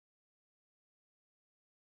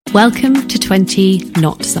Welcome to 20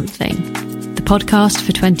 Not Something, the podcast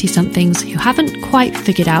for 20-somethings who haven't quite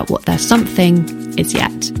figured out what their something is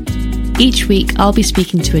yet. Each week, I'll be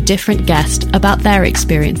speaking to a different guest about their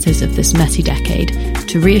experiences of this messy decade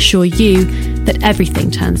to reassure you that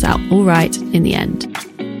everything turns out all right in the end.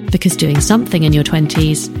 Because doing something in your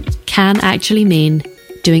 20s can actually mean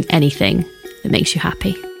doing anything that makes you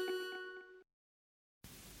happy.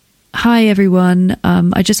 Hi everyone,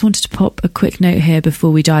 I just wanted to pop a quick note here before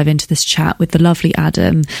we dive into this chat with the lovely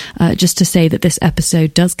Adam, just to say that this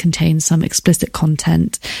episode does contain some explicit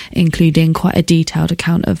content, including quite a detailed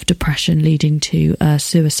account of depression leading to a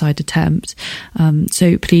suicide attempt.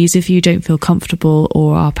 So please, if you don't feel comfortable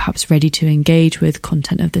or are perhaps ready to engage with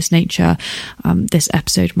content of this nature, this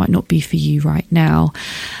episode might not be for you right now.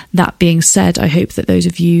 That being said, I hope that those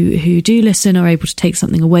of you who do listen are able to take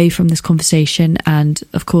something away from this conversation, and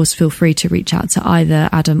of course feel free to reach out to either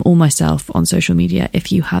Adam or myself on social media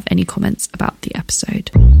if you have any comments about the episode.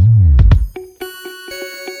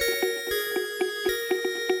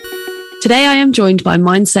 Today I am joined by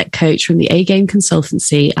mindset coach from the A-Game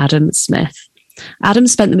consultancy, Adam Smith. Adam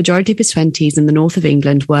spent the majority of his 20s in the north of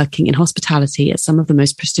England working in hospitality at some of the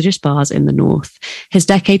most prestigious bars in the north. His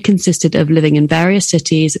decade consisted of living in various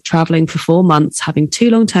cities, travelling for 4 months, having 2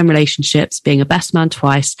 long-term relationships, being a best man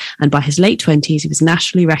twice, and by his late 20s, he was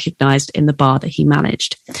nationally recognised in the bar that he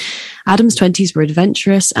managed. Adam's 20s were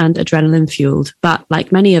adventurous and adrenaline-fuelled, but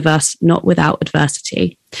like many of us, not without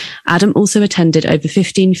adversity. Adam also attended over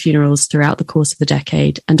 15 funerals throughout the course of the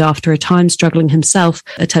decade, and after a time struggling himself,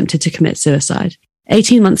 attempted to commit suicide.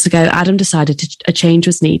 18 months ago, Adam decided a change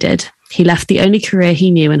was needed. He left the only career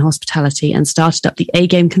he knew in hospitality and started up the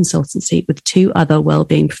A-Game consultancy with 2 other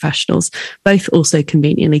well-being professionals, both also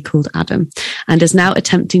conveniently called Adam, and is now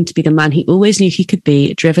attempting to be the man he always knew he could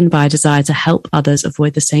be, driven by a desire to help others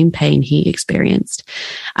avoid the same pain he experienced.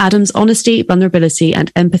 Adam's honesty, vulnerability,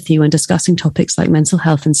 and empathy when discussing topics like mental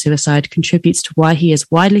health and suicide contributes to why he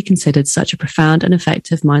is widely considered such a profound and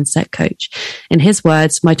effective mindset coach. In his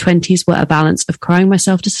words, "My 20s were a balance of crying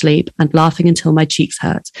myself to sleep and laughing until my cheeks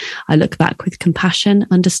hurt. I look back with compassion,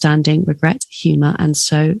 understanding, regret, humour, and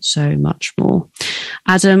so much more."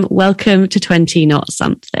 Adam, welcome to 20 Not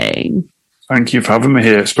Something. Thank you for having me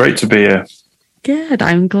here. It's great to be here. Good,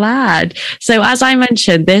 I'm glad. So as I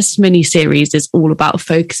mentioned, this mini-series is all about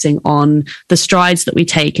focusing on the strides that we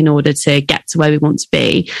take in order to get to where we want to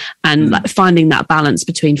be, and like finding that balance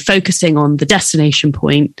between focusing on the destination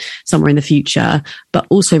point somewhere in the future, but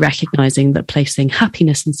also recognising that placing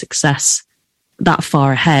happiness and success that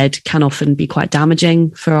far ahead can often be quite damaging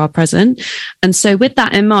for our present. And so with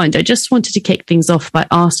that in mind, I just wanted to kick things off by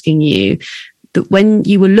asking you that when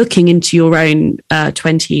you were looking into your own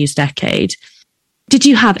 20s decade, did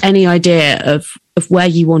you have any idea of where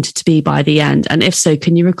you wanted to be by the end? And if so,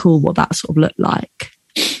 can you recall what that sort of looked like?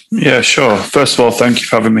 Yeah, sure. First of all, thank you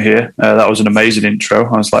for having me here. That was an amazing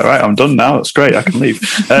intro. I was like, right, I'm done now. That's great. I can leave.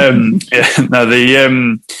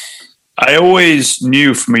 I always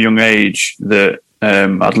knew from a young age that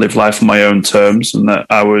I'd live life on my own terms and that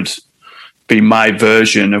I would be my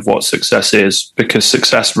version of what success is, because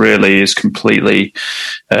success really is completely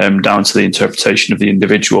down to the interpretation of the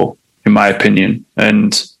individual, in my opinion.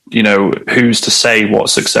 And, you know, who's to say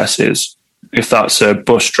what success is? If that's a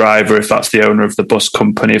bus driver, if that's the owner of the bus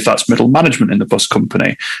company, if that's middle management in the bus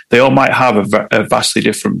company, they all might have a vastly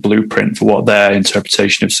different blueprint for what their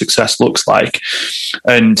interpretation of success looks like.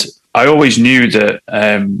 And I always knew that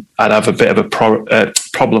I'd have a bit of a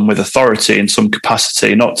problem with authority in some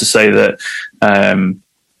capacity. Not to say that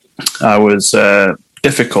I was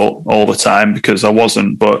difficult all the time, because I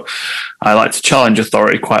wasn't, but I like to challenge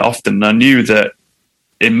authority quite often. And I knew that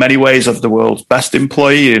in many ways I was the world's best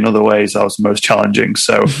employee, in other ways I was the most challenging.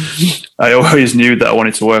 So I always knew that I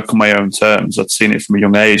wanted to work on my own terms. I'd seen it from a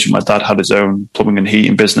young age. My dad had his own plumbing and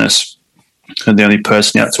heating business, and the only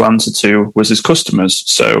person he had to answer to was his customers.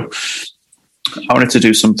 So I wanted to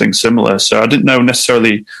do something similar. So I didn't know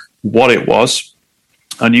necessarily what it was.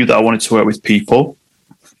 I knew that I wanted to work with people.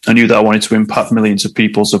 I knew that I wanted to impact millions of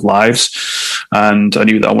people's lives. And I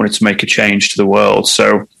knew that I wanted to make a change to the world.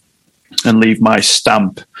 So, and leave my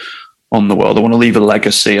stamp on the world. I want to leave a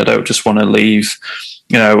legacy. I don't just want to leave,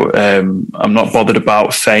 I'm not bothered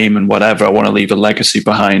about fame and whatever. I want to leave a legacy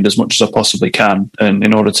behind as much as I possibly can. And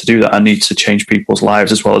in order to do that, I need to change people's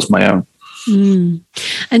lives as well as my own.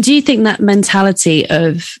 And do you think that mentality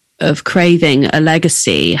of craving a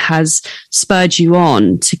legacy has spurred you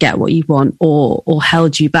on to get what you want, or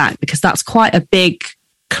held you back? Because that's quite a big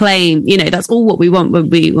claim, that's all what we want when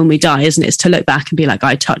we die, isn't it? Is to look back and be like,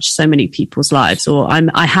 I touched so many people's lives, or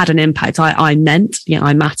I had an impact. I meant,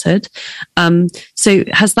 I mattered. So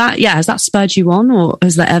has that spurred you on, or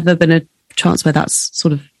has there ever been a chance where that's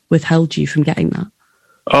sort of withheld you from getting that?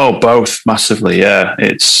 Oh, both massively. Yeah.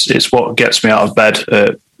 It's what gets me out of bed.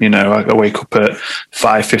 I wake up at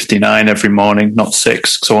 5:59 every morning, not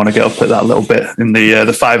 6, because I want to get up at that little bit in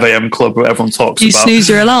the 5 a.m. club where everyone talks about. You snooze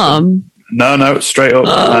your alarm? No, straight up.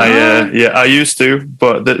 I used to,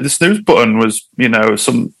 but the snooze button was,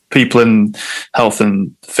 some people in health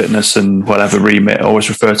and fitness and whatever remit always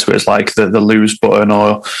refer to it as like the lose button,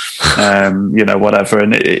 or, whatever.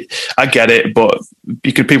 And I get it, but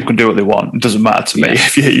people can do what they want. It doesn't matter to me.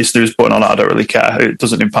 If you hit your snooze button on it, I don't really care. It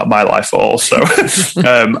doesn't impact my life at all. So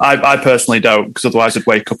I personally don't, because otherwise I'd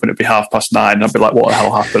wake up and it'd be 9:30 and I'd be like, what the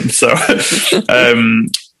hell happened? So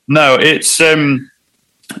no, it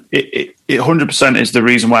 100% is the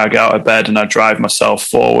reason why I get out of bed and I drive myself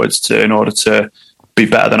forwards in order to be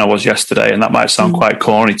better than I was yesterday. And that might sound quite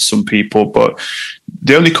corny to some people, but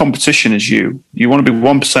the only competition is you. You want to be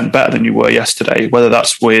 1% better than you were yesterday, whether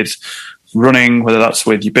that's with running, whether that's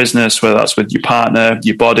with your business, whether that's with your partner,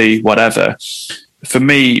 your body, whatever. For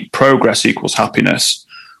me, progress equals happiness.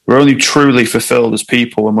 We're only truly fulfilled as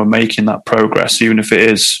people when we're making that progress, even if it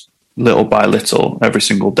is little by little every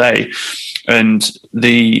single day. And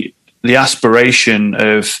the aspiration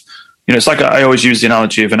of, it's like I always use the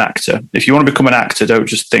analogy of an actor. If you want to become an actor, don't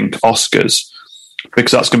just think Oscars,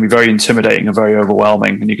 because that's going to be very intimidating and very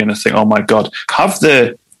overwhelming. And you're going to think, oh my God, have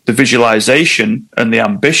the visualization and the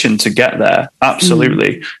ambition to get there.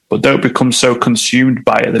 Absolutely. But don't become so consumed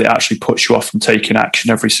by it that it actually puts you off from taking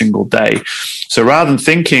action every single day. So rather than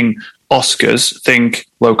thinking Oscars, think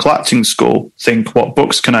local acting school, think what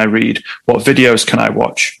books can I read? What videos can I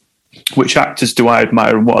watch? Which actors do I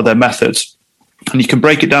admire and what are their methods? And you can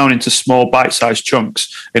break it down into small bite-sized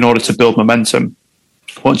chunks in order to build momentum.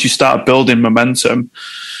 Once you start building momentum,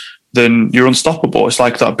 then you're unstoppable. It's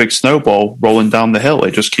like that big snowball rolling down the hill.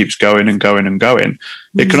 It just keeps going and going and going.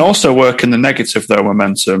 It can also work in the negative, though,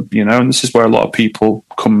 momentum, and this is where a lot of people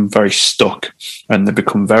come very stuck and they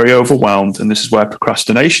become very overwhelmed. And this is where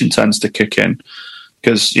procrastination tends to kick in.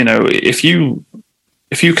 Because,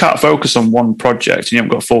 if you can't focus on one project and you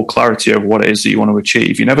haven't got full clarity over what it is that you want to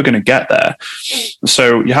achieve, you're never going to get there.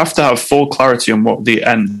 So you have to have full clarity on what the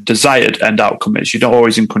desired end outcome is. You're not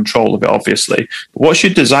always in control of it, obviously. But what's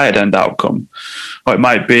your desired end outcome? Well, it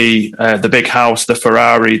might be the big house, the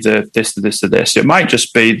Ferrari, the this. It might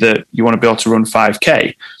just be that you want to be able to run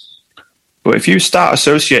 5K. But if you start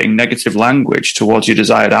associating negative language towards your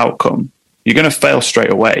desired outcome, you're going to fail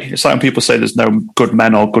straight away. It's like when people say there's no good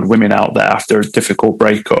men or good women out there after a difficult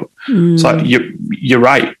breakup. It's like, you're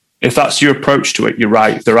right. If that's your approach to it, you're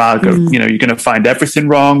right. There are good, you're going to find everything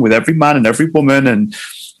wrong with every man and every woman and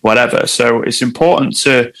whatever. So it's important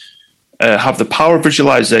to have the power of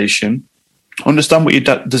visualization, understand what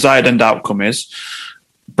your desired end outcome is,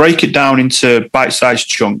 break it down into bite-sized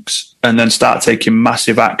chunks, and then start taking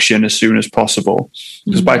massive action as soon as possible.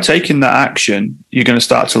 Because by taking that action, you're going to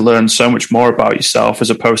start to learn so much more about yourself, as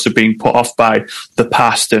opposed to being put off by the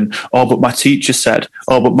past and, oh, but my teacher said,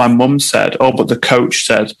 oh, but my mum said, oh, but the coach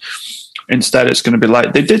said. Instead, it's going to be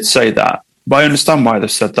like, they did say that, but I understand why they've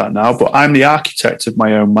said that now, but I'm the architect of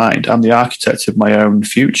my own mind. I'm the architect of my own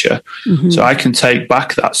future. So I can take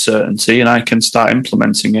back that certainty and I can start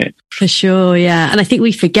implementing it. For sure, yeah. And I think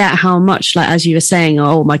we forget how much, like, as you were saying,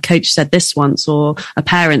 oh, my coach said this once, or a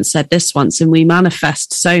parent said this once, and we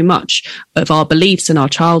manifest so much of our beliefs in our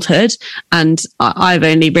childhood. And I've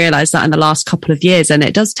only realized that in the last couple of years. And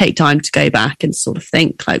it does take time to go back and sort of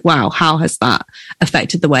think like, wow, how has that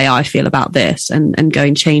affected the way I feel about this, and go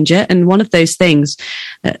and change it. And one of those things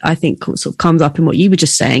that I think sort of comes up in what you were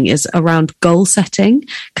just saying is around goal setting,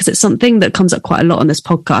 because it's something that comes up quite a lot on this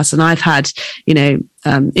podcast. And I've had,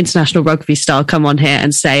 international rugby star come on here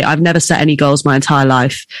and say, I've never set any goals my entire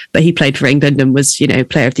life, but he played for England and was,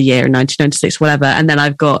 player of the year in 1996, whatever. And then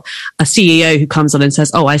I've got a CEO who comes on and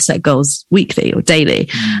says, oh, I set goals weekly or daily.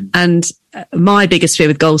 And my biggest fear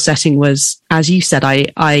with goal setting was, as you said,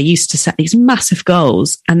 I used to set these massive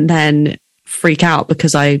goals and then freak out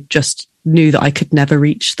because I just knew that I could never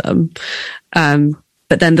reach them.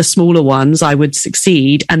 But then the smaller ones, I would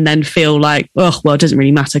succeed and then feel like, oh, well, it doesn't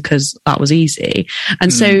really matter because that was easy.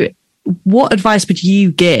 And so what advice would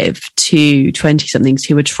you give to 20-somethings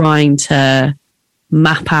who are trying to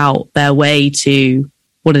map out their way to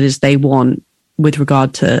what it is they want with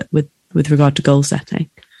regard to goal setting?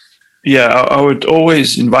 Yeah, I would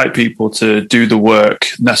always invite people to do the work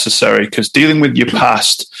necessary, because dealing with your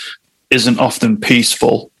past isn't often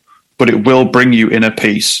peaceful, but it will bring you inner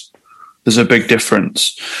peace. There's a big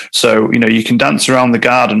difference. So, you can dance around the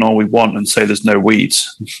garden all we want and say there's no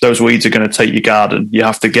weeds. Those weeds are going to take your garden. You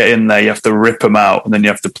have to get in there, you have to rip them out, and then you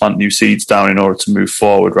have to plant new seeds down in order to move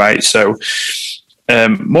forward, right? So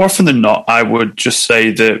more often than not, I would just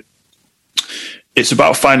say that it's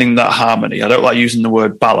about finding that harmony. I don't like using the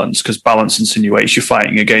word balance, because balance insinuates you're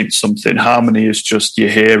fighting against something. Harmony is just you're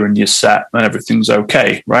here and you're set and everything's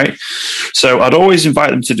okay, right? So I'd always invite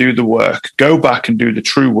them to do the work. Go back and do the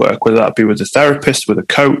true work, whether that be with a therapist, with a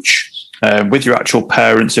coach, with your actual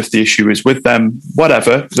parents if the issue is with them,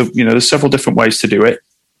 whatever. There's several different ways to do it.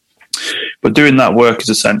 But doing that work is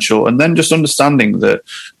essential. And then just understanding that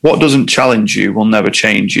what doesn't challenge you will never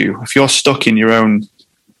change you. If you're stuck in your own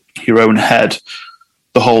head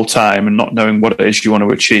the whole time and not knowing what it is you want to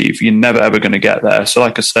achieve, you're never ever going to get there. So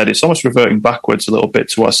like I said, it's almost reverting backwards a little bit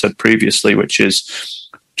to what I said previously, which is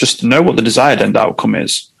just know what the desired end outcome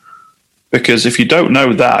is. Because if you don't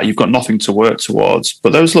know that, you've got nothing to work towards.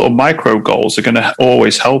 But those little micro goals are going to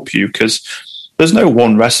always help you, because there's no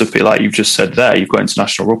one recipe, like you've just said there. You've got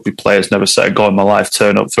international rugby players, never set a goal in my life,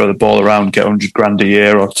 turn up, throw the ball around, get 100 grand a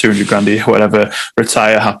year or 200 grand a year, whatever,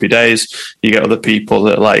 retire, happy days. You get other people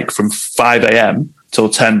that like from 5 a.m. till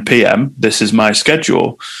 10 p.m., this is my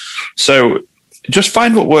schedule. So just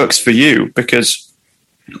find what works for you, because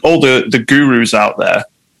all the gurus out there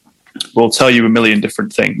will tell you a million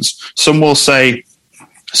different things. Some will say,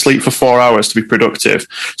 sleep for 4 hours to be productive.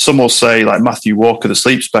 Some will say, like Matthew Walker, the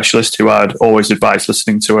sleep specialist, who I'd always advise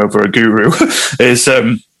listening to over a guru, is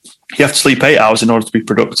you have to sleep 8 hours in order to be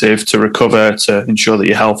productive, to recover, to ensure that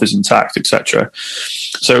your health is intact, etc.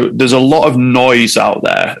 So there's a lot of noise out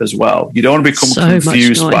there as well. You don't want to become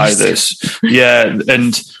confused by this. Yeah.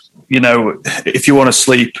 And, if you want to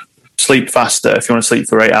sleep faster. If you want to sleep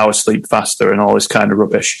for 8 hours, sleep faster, and all this kind of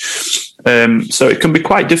rubbish. So it can be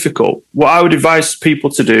quite difficult. What I would advise people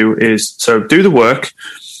to do is, do the work,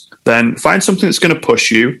 then find something that's going to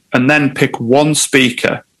push you, and then pick one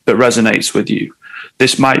speaker that resonates with you.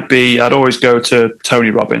 This might be, I'd always go to Tony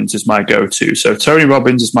Robbins is my go-to. So Tony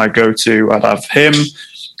Robbins is my go-to. I'd have him.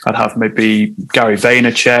 I'd have maybe Gary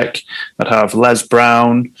Vaynerchuk. I'd have Les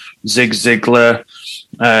Brown, Zig Ziglar,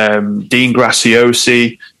 Dean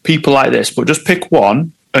Graziosi, people like this. But just pick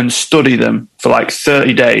one and study them for like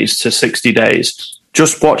 30 days to 60 days.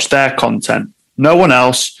 Just watch their content. No one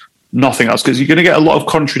else, nothing else, because you're going to get a lot of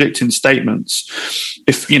contradicting statements.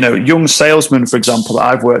 If, young salesmen, for example,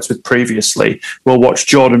 that I've worked with previously, will watch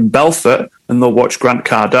Jordan Belfort and they'll watch Grant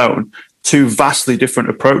Cardone, two vastly different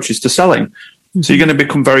approaches to selling. Mm-hmm. So you're going to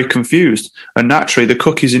become very confused. And naturally, the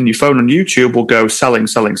cookies in your phone on YouTube will go selling,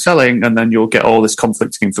 selling, selling, and then you'll get all this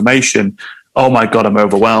conflicting information. Oh my God, I'm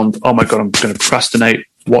overwhelmed. Oh my God, I'm going to procrastinate.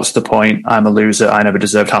 What's the point? I'm a loser. I never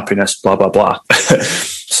deserved happiness, blah, blah, blah.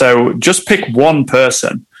 So just pick one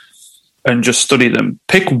person and just study them.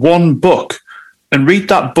 Pick one book and read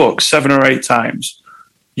that book 7 or 8 times.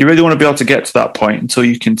 You really want to be able to get to that point until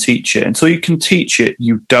you can teach it. Until you can teach it,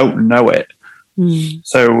 you don't know it. Mm.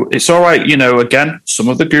 So it's all right. Again, some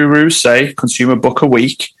of the gurus say consume a book a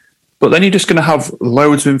week, but then you're just going to have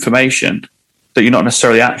loads of information that you're not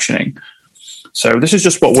necessarily actioning. So this is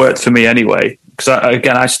just what worked for me anyway. Because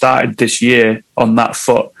I started this year on that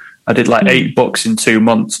foot. I did like 8 books in 2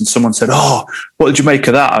 months, and someone said, "Oh, what did you make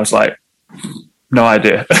of that?" I was like, "No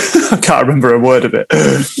idea. I can't remember a word of it."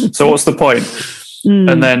 So what's the point?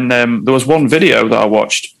 Mm. And then there was one video that I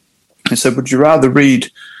watched. It said, "Would you rather read,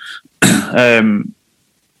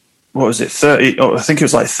 what was it, 30? Oh, I think it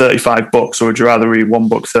was like 35 books, or would you rather read one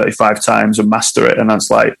book 35 times and master it?" And I was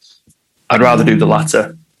like, "I'd rather do the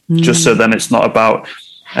latter." Just so then it's not about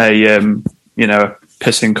a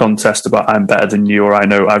pissing contest about I'm better than you, or I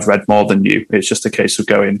know I've read more than you. It's just a case of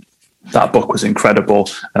going, that book was incredible,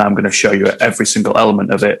 and I'm going to show you every single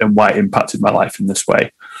element of it and why it impacted my life in this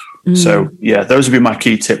way. Mm. So yeah, those would be my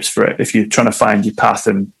key tips for it if you're trying to find your path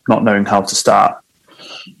and not knowing how to start.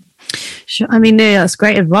 Sure. I mean, no, that's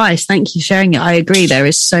great advice. Thank you for sharing it. I agree. There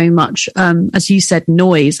is so much, as you said,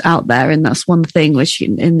 noise out there. And that's one thing which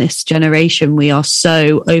in this generation, we are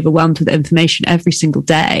so overwhelmed with information every single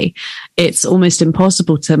day. It's almost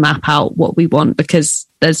impossible to map out what we want because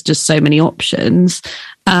there's just so many options.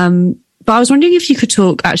 But I was wondering if you could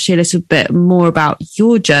talk actually a little bit more about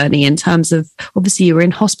your journey in terms of, obviously you were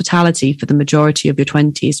in hospitality for the majority of your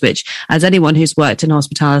 20s, which, as anyone who's worked in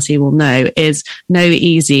hospitality will know, is no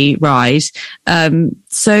easy ride.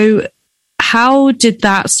 So how did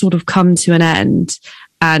that sort of come to an end?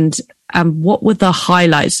 And what were the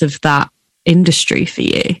highlights of that industry for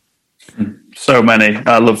you? So many.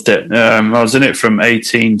 I loved it. I was in it from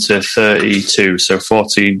 18 to 32, so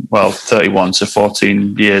 31, so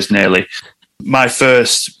 14 years nearly. My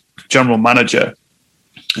first general manager,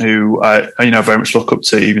 who I very much look up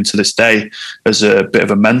to even to this day as a bit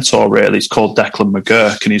of a mentor, really. He's called Declan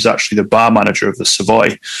McGurk, and he's actually the bar manager of the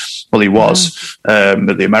Savoy. Well, he was at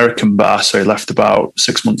the American bar, so he left about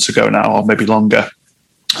 6 months ago now, or maybe longer.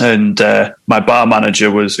 And my bar manager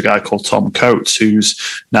was a guy called Tom Coates, who's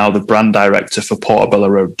now the brand director for Portobello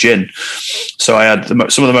Road Gin. So I had some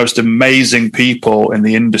of the most amazing people in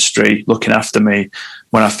the industry looking after me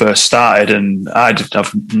when I first started, and I did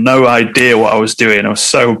have no idea what I was doing. I was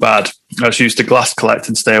so bad. I was used to glass collect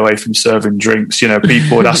and stay away from serving drinks. You know,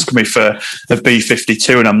 people would ask me for a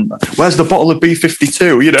B52, and I'm, where's the bottle of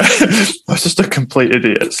B52? You know, I was just a complete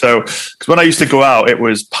idiot. So, because when I used to go out, it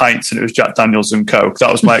was pints and it was Jack Daniels and Coke.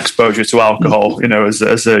 That was my exposure to alcohol, you know, as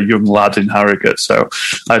a young lad in Harrogate. So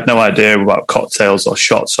I had no idea about cocktails or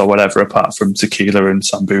shots or whatever, apart from tequila and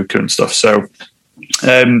Sambuca and stuff. So,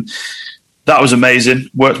 that was amazing.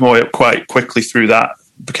 Worked my way up quite quickly through that.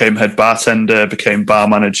 Became head bartender, became bar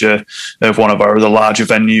manager of one of our other larger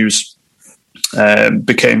venues.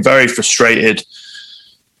 Became very frustrated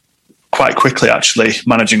quite quickly, actually,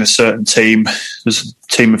 managing a certain team. It was a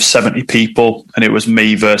team of 70 people, and it was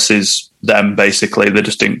me versus them, basically. They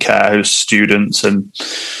just didn't care. It was students, and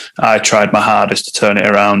I tried my hardest to turn it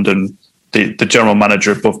around, and the general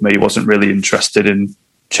manager above me wasn't really interested in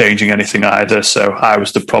changing anything either, so I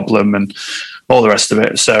was the problem and all the rest of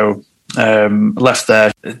it. So left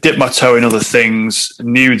there, dipped my toe in other things,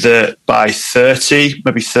 knew that by 30,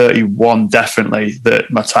 maybe 31 definitely,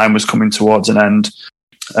 that my time was coming towards an end.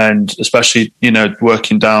 And especially, you know,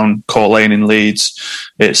 working down Court Lane in Leeds,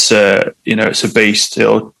 it's it's a beast.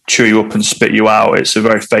 It'll chew you up and spit you out. It's a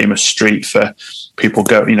very famous street for people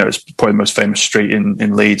go. You know, it's probably the most famous street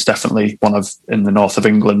in Leeds. Definitely one of in the north of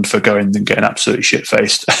England for going and getting absolutely shit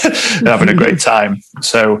faced and having a great time.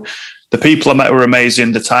 So the people I met were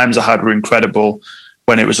amazing. The times I had were incredible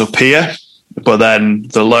when it was up here, but then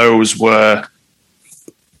the lows were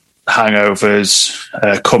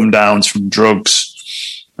hangovers, come downs from drugs.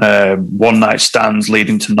 One night stands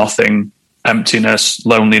leading to nothing, emptiness,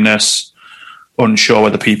 loneliness, unsure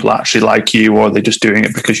whether people actually like you or they're just doing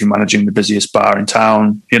it because you're managing the busiest bar in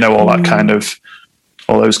town, you know, all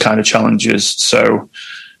those kind of challenges. So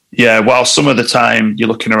yeah, while some of the time you're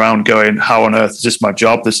looking around going, how on earth is this my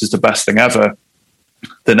job? This is the best thing ever.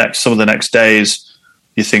 Some of the next days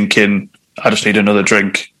you're thinking, I just need another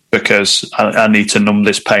drink because I need to numb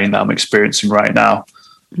this pain that I'm experiencing right now.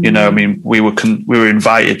 You know, I mean, we were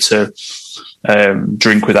invited to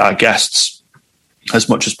drink with our guests as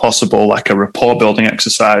much as possible, like a rapport building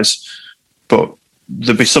exercise. But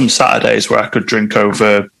there'd be some Saturdays where I could drink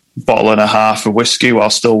over a bottle and a half of whiskey while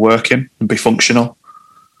still working and be functional.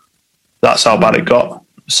 That's how bad it got.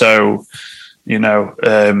 So, you know,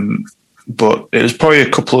 but it was probably a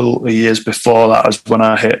couple of years before that was when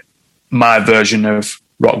I hit my version of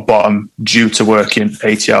rock bottom due to working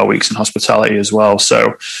 80-hour weeks in hospitality as well.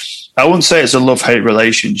 So I wouldn't say it's a love-hate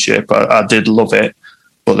relationship. I did love it,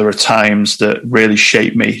 but there are times that really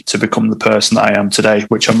shaped me to become the person I am today,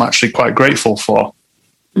 which I'm actually quite grateful for.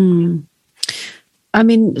 I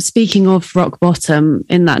mean, speaking of rock bottom,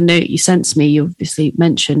 in that note you sent to me, you obviously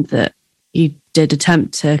mentioned that you did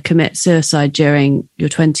attempt to commit suicide during your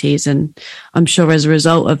 20s. And I'm sure as a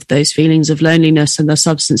result of those feelings of loneliness and the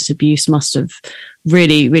substance abuse must have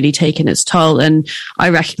really, really taken its toll. And I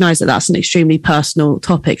recognize that that's an extremely personal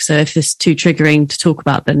topic. So if it's too triggering to talk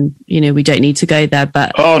about, then, you know, we don't need to go there.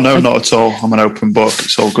 But oh, no, not at all. I'm an open book.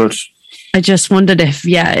 It's all good. I just wondered if,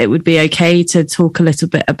 it would be okay to talk a little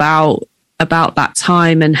bit about that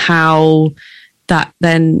time and how that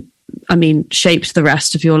then, I mean, shaped the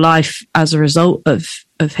rest of your life as a result of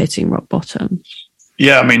hitting rock bottom.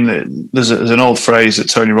 Yeah, I mean, there's an old phrase that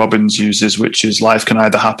Tony Robbins uses, which is life can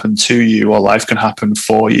either happen to you or life can happen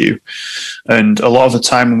for you. And a lot of the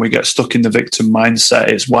time when we get stuck in the victim mindset,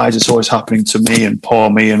 it's why is this always happening to me and poor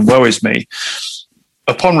me and woe is me?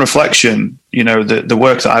 Upon reflection, you know, the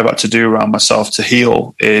work that I've had to do around myself to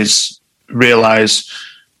heal is realize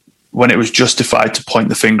when it was justified to point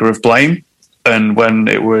the finger of blame. And when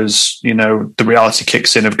it was, you know, the reality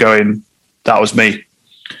kicks in of going, that was me.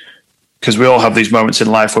 Because we all have these moments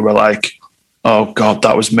in life where we're like, oh God,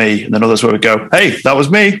 that was me. And then others where we go, hey, that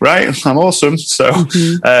was me, right? I'm awesome. So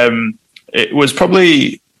it was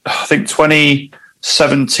probably, I think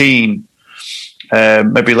 2017,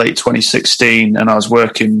 maybe late 2016. And I was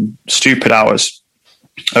working stupid hours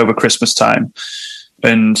over Christmas time.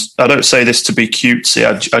 And I don't say this to be cutesy.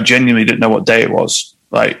 I genuinely didn't know what day it was.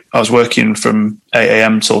 Like I was working from 8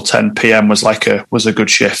 a.m. till 10 p.m. was a good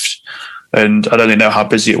shift. And I don't really know how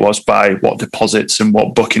busy it was by what deposits and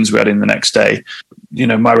what bookings we had in the next day. You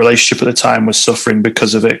know, my relationship at the time was suffering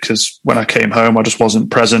because of it, because when I came home, I just wasn't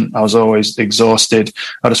present. I was always exhausted.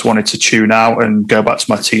 I just wanted to tune out and go back to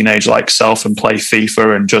my teenage-like self and play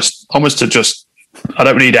FIFA and just I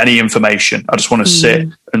don't need any information. I just want to sit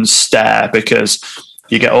and stare, because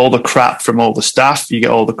you get all the crap from all the staff, you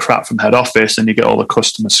get all the crap from head office, and you get all the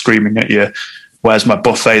customers screaming at you. Where's my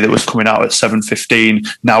buffet that was coming out at 7:15?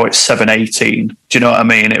 Now it's 7:18. Do you know what I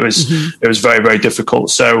mean? It was very, very difficult.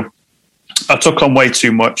 So I took on way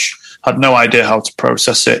too much. Had no idea how to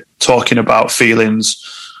process it. Talking about feelings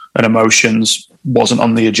and emotions wasn't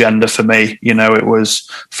on the agenda for me. You know, it was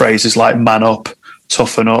phrases like man up,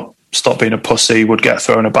 toughen up, stop being a pussy would get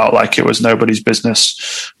thrown about like it was nobody's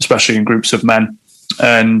business, especially in groups of men.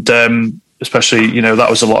 And especially, you know, that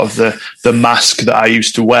was a lot of the mask that I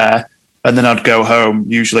used to wear. And then I'd go home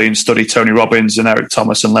usually and study Tony Robbins and Eric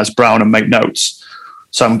Thomas and Les Brown and make notes.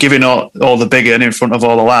 So I'm giving all the big in front of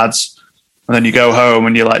all the lads. And then you go home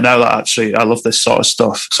and you're like, no, actually, I love this sort of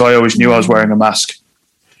stuff. So I always knew I was wearing a mask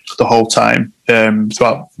the whole time,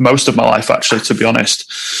 throughout most of my life, actually, to be honest.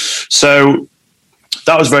 So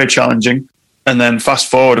that was very challenging. And then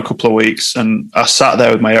fast forward a couple of weeks, and I sat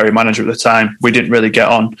there with my area manager at the time. We didn't really get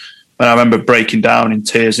on. And I remember breaking down in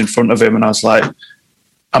tears in front of him. And I was like,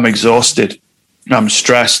 I'm exhausted. I'm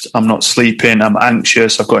stressed. I'm not sleeping. I'm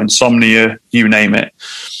anxious. I've got insomnia, you name it.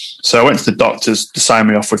 So I went to the doctors to sign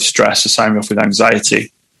me off with stress, to sign me off with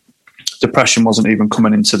anxiety. Depression wasn't even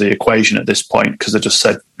coming into the equation at this point, because they just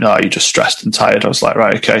said, no, you're just stressed and tired. I was like,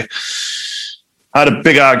 right, okay. I had a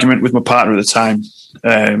big argument with my partner at the time.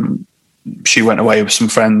 She went away with some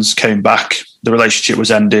friends, came back. The relationship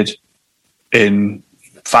was ended in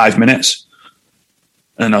 5 minutes.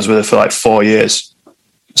 And I was with her for like 4 years.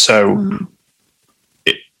 So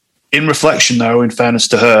in reflection, though, in fairness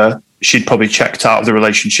to her, she'd probably checked out of the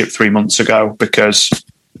relationship 3 months ago because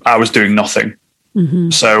I was doing nothing.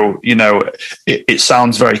 So, you know, it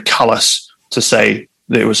sounds very callous to say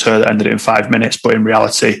that it was her that ended it in 5 minutes, but in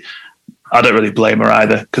reality, I don't really blame her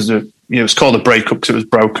either, because it was called a breakup because it was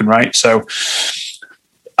broken, right? So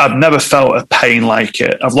I've never felt a pain like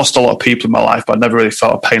it. I've lost a lot of people in my life, but I never really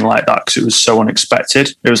felt a pain like that because it was so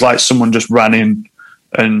unexpected. It was like someone just ran in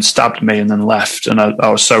and stabbed me and then left. And I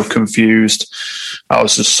was so confused. I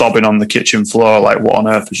was just sobbing on the kitchen floor, like, what on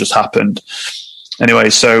earth has just happened? Anyway,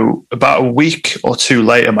 so about a week or two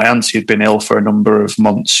later, my auntie had been ill for a number of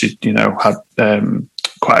months. She, had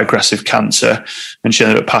quite aggressive cancer, and she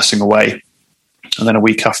ended up passing away. And then a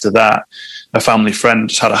week after that, a family friend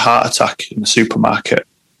just had a heart attack in the supermarket.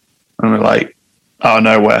 And we're like, out of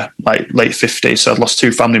nowhere, like late 50s. So I'd lost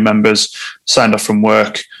 2 family members, signed off from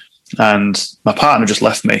work, and my partner just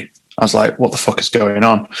left me. I was like, what the fuck is going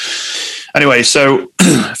on? Anyway, so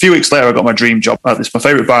a few weeks later, I got my dream job. It's my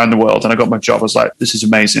favorite bar in the world, and I got my job. I was like, this is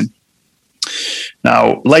amazing.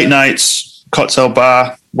 Now, late nights, cocktail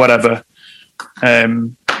bar, whatever.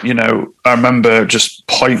 I remember just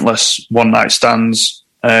pointless one-night stands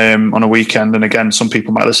on a weekend. And again, some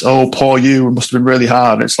people might listen, oh, poor you, it must have been really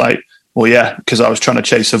hard. It's like, well, yeah, because I was trying to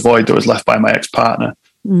chase a void that was left by my ex-partner.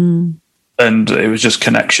 And it was just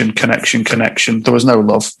connection. There was no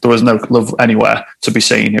love. There was no love anywhere to be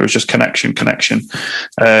seen. It was just connection,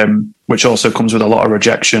 which also comes with a lot of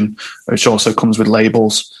rejection, which also comes with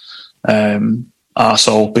labels.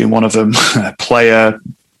 Arsehole being one of them, player,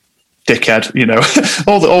 dickhead,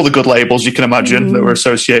 all the good labels you can imagine that were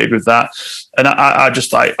associated with that. And I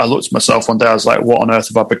looked at myself one day, I was like, what on earth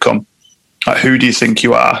have I become? Like, who do you think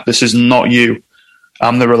you are? This is not you.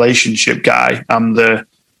 I'm the relationship guy. I'm the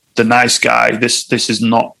nice guy. This is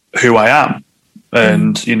not who I am.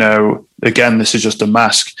 And, again, this is just a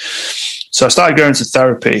mask. So I started going to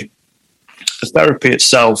therapy. The therapy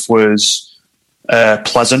itself was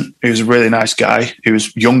pleasant. He was a really nice guy. He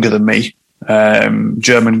was younger than me,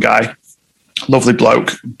 German guy, lovely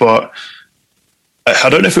bloke. But I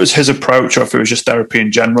don't know if it was his approach or if it was just therapy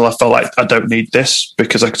in general. I felt like I don't need this,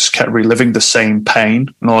 because I just kept reliving the same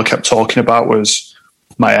pain. And all I kept talking about was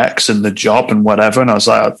my ex and the job and whatever. And I was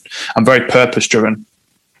like, I'm very purpose driven.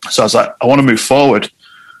 So I was like, I want to move forward.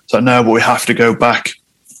 So no, but we have to go back.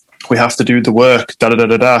 We have to do the work,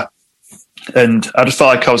 And I just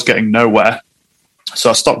felt like I was getting nowhere.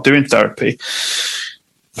 So I stopped doing therapy.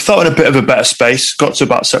 I felt in a bit of a better space, got to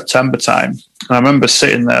about September time. And I remember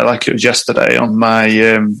sitting there like it was yesterday on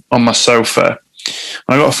my sofa.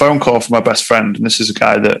 And I got a phone call from my best friend. And this is a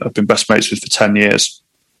guy that I've been best mates with for 10 years.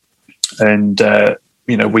 And,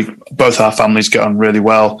 we both our families get on really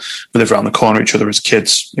well. We live around the corner, each other as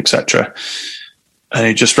kids, etc. And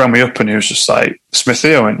he just rang me up and he was just like,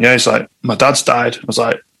 Smithy? I went, yeah. He's like, my dad's died. I was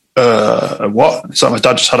like, what? It's like, my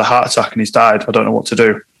dad just had a heart attack and he's died. I don't know what to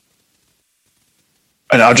do.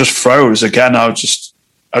 And I just froze again. I just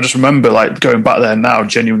remember like going back there now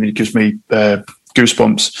genuinely gives me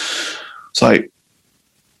goosebumps. It's like,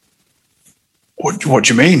 what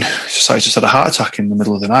do you mean? It's just like, he just had a heart attack in the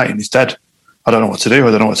middle of the night and he's dead. I don't know what to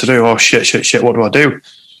do. Oh, shit. What do I do?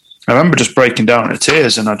 I remember just breaking down into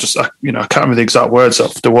tears, and I can't remember the exact words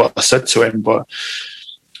after what I said to him, but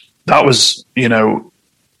that was,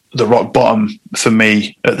 the rock bottom for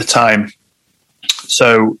me at the time.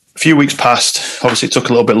 So a few weeks passed. Obviously, it took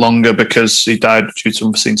a little bit longer because he died due to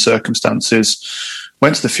unforeseen circumstances.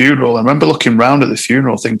 Went to the funeral. I remember looking round at the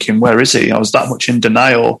funeral thinking, where is he? I was that much in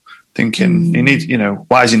denial, thinking,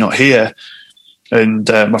 why is he not here? And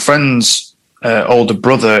my friend's older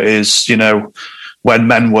brother is, when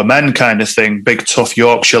men were men kind of thing, big, tough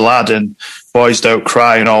Yorkshire lad and boys don't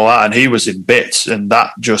cry and all that. And he was in bits. And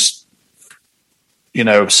that just,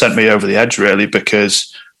 sent me over the edge really,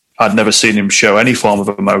 because I'd never seen him show any form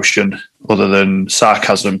of emotion other than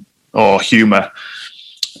sarcasm or humour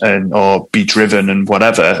or be driven and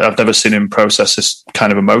whatever. I've never seen him process this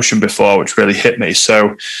kind of emotion before, which really hit me.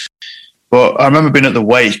 So, but I remember being at the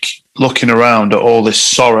wake, looking around at all this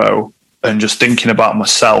sorrow and just thinking about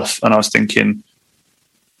myself. And I was thinking,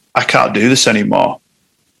 I can't do this anymore.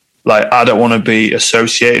 Like, I don't want to be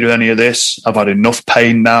associated with any of this. I've had enough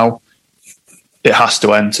pain now. It has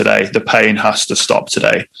to end today. The pain has to stop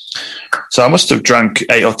today. So I must have drank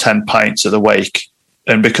 8 or 10 pints at the wake.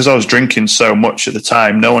 And because I was drinking so much at the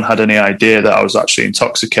time, no one had any idea that I was actually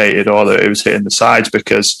intoxicated or that it was hitting the sides,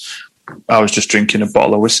 because I was just drinking a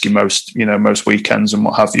bottle of whiskey most weekends and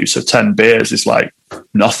what have you. So 10 beers is like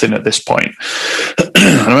nothing at this point.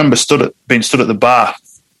 I remember being stood at the bar,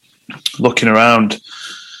 looking around,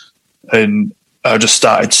 and I just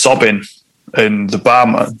started sobbing. And the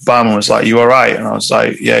barman was like, "You all right?" And I was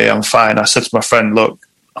like, yeah, I'm fine. I said to my friend, "Look,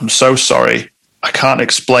 I'm so sorry. I can't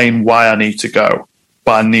explain why I need to go,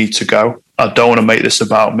 but I need to go. I don't want to make this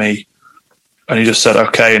about me." And he just said,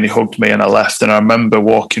 "Okay." And he hugged me and I left. And I remember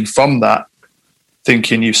walking from that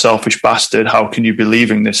thinking, you selfish bastard, how can you be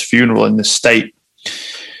leaving this funeral in this state?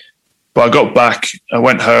 But I got back, I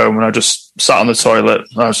went home and I just sat on the toilet.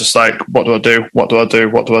 And I was just like, what do I do? What do I do?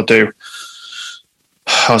 What do I do?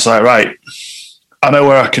 I was like, right, I know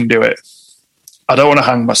where I can do it. I don't want to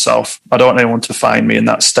hang myself. I don't want anyone to find me in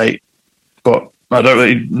that state. But I don't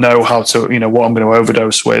really know how to, what I'm going to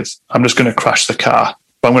overdose with. I'm just going to crash the car,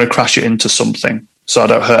 but I'm going to crash it into something so I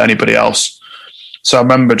don't hurt anybody else. So I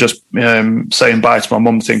remember just saying bye to my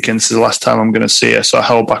mum, thinking this is the last time I'm going to see her. So I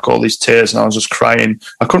held back all these tears and I was just crying.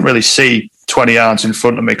 I couldn't really see 20 yards in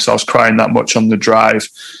front of me because I was crying that much on the drive.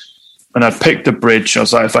 And I picked the bridge. I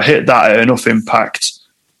was like, if I hit that at enough impact,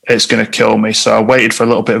 it's going to kill me. So I waited for a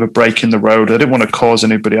little bit of a break in the road. I didn't want to cause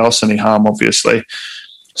anybody else any harm, obviously.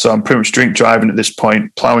 So I'm pretty much drink driving at this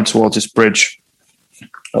point, ploughing towards this bridge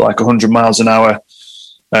at like 100 miles an hour.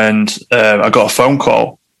 And I got a phone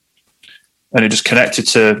call. And it just connected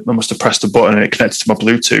to, I must have pressed a button and it connected to my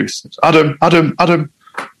Bluetooth. Adam. I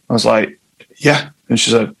was like, yeah. And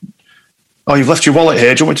she said, "Oh, you've left your wallet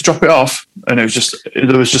here. Do you want me to drop it off?" And there was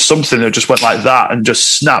just something that just went like that and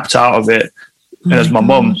just snapped out of it. And it was my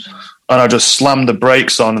mum. And I just slammed the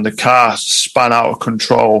brakes on and the car span out of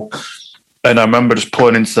control. And I remember just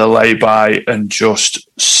pulling into the lay-by and just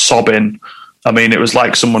sobbing. I mean, it was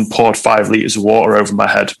like someone poured 5 litres of water over my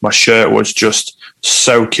head. My shirt was just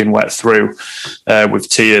soaking wet through with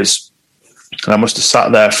tears. And I must have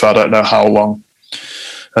sat there for I don't know how long.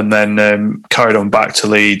 And then carried on back to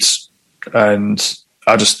Leeds. And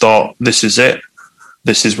I just thought, this is it.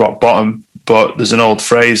 This is rock bottom. But there's an old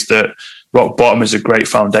phrase that rock bottom is a great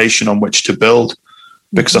foundation on which to build,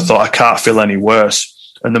 because I thought I can't feel any worse.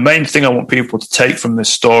 And the main thing I want people to take from this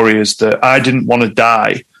story is that I didn't want to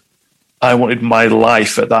die. I wanted my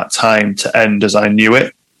life at that time to end as I knew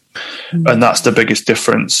it. And that's the biggest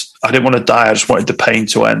difference. I didn't want to die. I just wanted the pain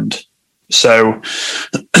to end. So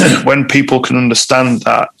when people can understand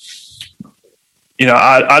that,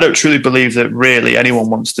 I don't truly believe that really anyone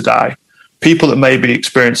wants to die. People that may be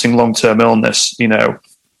experiencing long-term illness,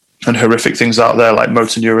 and horrific things out there like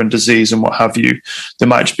motor neuron disease and what have you, they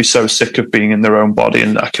might just be so sick of being in their own body.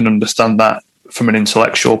 And I can understand that from an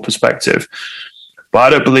intellectual perspective. But I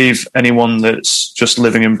don't believe anyone that's just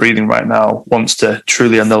living and breathing right now wants to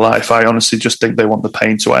truly end their life. I honestly just think they want the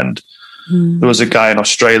pain to end. There was a guy in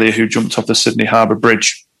Australia who jumped off the Sydney Harbour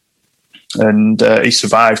Bridge and he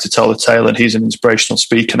survived to tell the tale, and he's an inspirational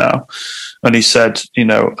speaker now. And he said,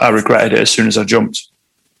 I regretted it as soon as I jumped,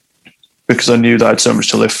 because I knew that I had so much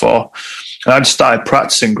to live for. And I just started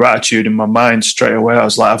practicing gratitude in my mind straight away. I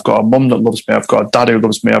was like, I've got a mum that loves me. I've got a dad who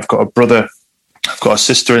loves me. I've got a brother. I've got a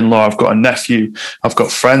sister-in-law. I've got a nephew. I've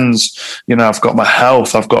got friends. I've got my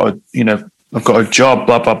health. I've got a job,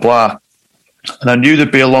 blah, blah, blah. And I knew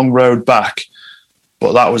there'd be a long road back.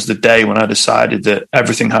 But that was the day when I decided that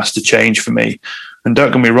everything has to change for me. And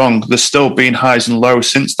don't get me wrong, there's still been highs and lows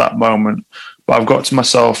since that moment. But I've got to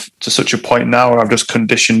myself to such a point now where I've just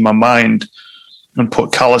conditioned my mind and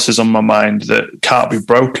put calluses on my mind that can't be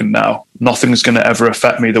broken now. Nothing's going to ever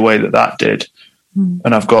affect me the way that did.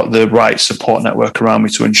 And I've got the right support network around me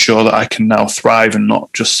to ensure that I can now thrive and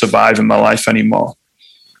not just survive in my life anymore.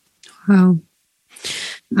 Wow.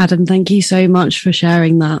 Adam, thank you so much for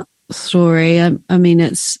sharing that story. I mean,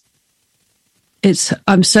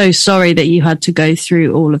 I'm so sorry that you had to go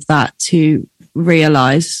through all of that to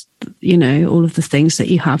realize, all of the things that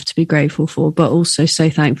you have to be grateful for, but also so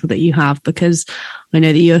thankful that you have, because I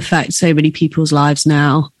know that you affect so many people's lives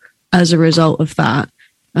now as a result of that.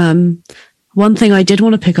 One thing I did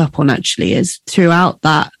want to pick up on actually is throughout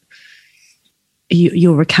that,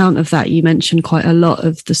 your account of that, you mentioned quite a lot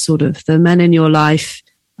of the sort of the men in your life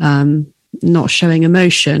not showing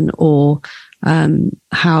emotion, or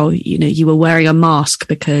how you were wearing a mask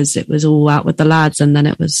because it was all out with the lads, and then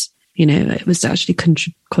it was actually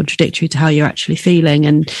contradictory to how you're actually feeling.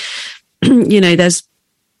 And there's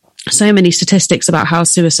so many statistics about how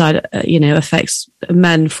suicide affects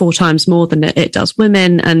men 4 times more than it does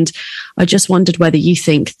women. And I just wondered whether you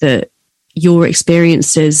think that your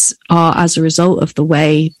experiences are as a result of the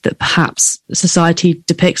way that perhaps society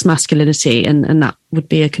depicts masculinity, and that would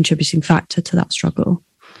be a contributing factor to that struggle.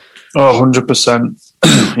 Oh, 100%.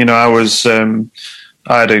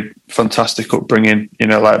 I had a fantastic upbringing.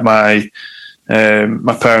 Like my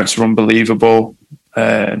parents were unbelievable,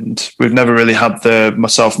 and we've never really had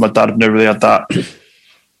myself and my dad have never really had that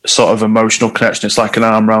sort of emotional connection. It's like an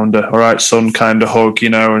arm round a, all right, son kind of hug,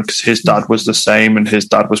 and because his dad was the same and his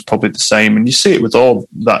dad was probably the same. And you see it with all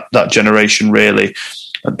that generation, really,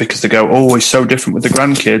 because they go, oh, he's so different with the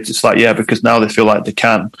grandkids. It's like, yeah, because now they feel like they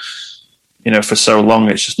can. For so long,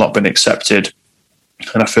 it's just not been accepted.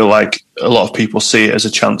 And I feel like a lot of people see it as a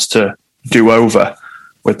chance to do over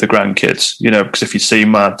with the grandkids, because if you see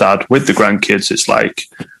my dad with the grandkids, it's like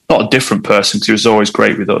not a different person, because he was always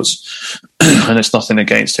great with us. And it's nothing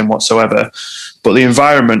against him whatsoever. But the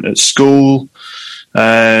environment at school,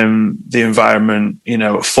 the environment,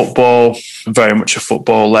 at football, very much a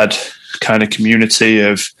football-led kind of community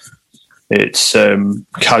of it's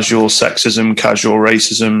casual sexism, casual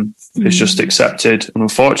racism is just accepted. And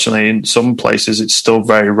unfortunately, in some places, it's still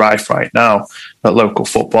very rife right now at local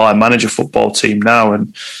football. I manage a football team now,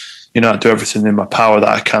 and I do everything in my power that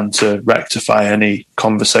I can to rectify any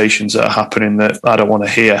conversations that are happening that I don't want to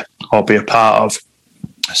hear or be a part of.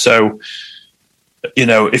 So,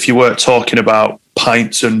 if you weren't talking about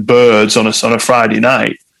pints and birds on a Friday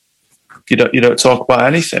night, you don't talk about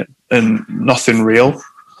anything and nothing real.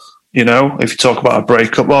 If you talk about a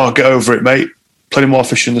breakup, oh, get over it, mate. Plenty more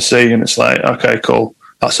fish in the sea. And it's like, okay, cool.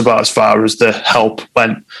 That's about as far as the help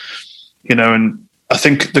went, and I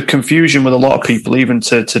think the confusion with a lot of people, even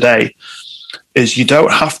to today, is you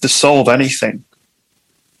don't have to solve anything.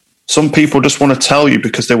 Some people just want to tell you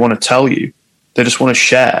because they want to tell you. They just want to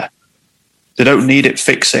share. They don't need it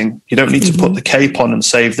fixing. You don't need to put the cape on and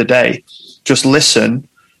save the day. Just listen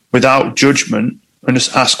without judgment and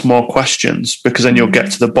just ask more questions, because then you'll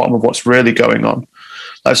get to the bottom of what's really going on.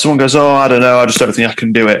 Like if someone goes, oh, I don't know, I just don't think I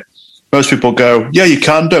can do it. Most people go, yeah, you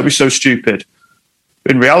can, don't be so stupid.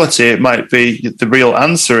 In reality, it might be the real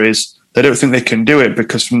answer is they don't think they can do it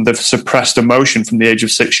because from the suppressed emotion from the age of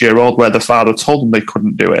 6-year-old where the father told them they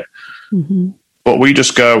couldn't do it. But we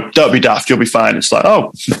just go, don't be daft, you'll be fine. It's like,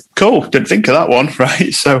 oh, cool, didn't think of that one,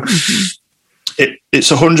 right? So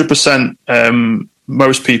it's 100%,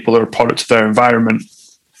 most people are a product of their environment,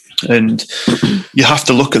 and you have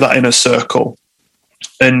to look at that inner circle.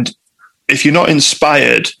 And if you're not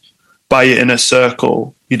inspired by your inner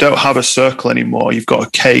circle, you don't have a circle anymore. You've got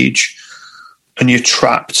a cage and you're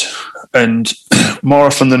trapped. And more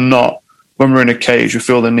often than not, when we're in a cage, we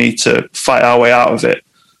feel the need to fight our way out of it.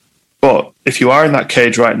 But if you are in that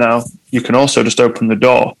cage right now, you can also just open the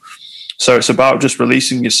door. So it's about just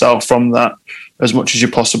releasing yourself from that as much as you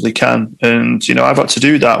possibly can. And, I've had to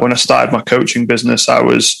do that. When I started my coaching business, I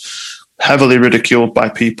was heavily ridiculed by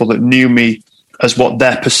people that knew me as what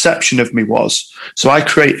their perception of me was. So I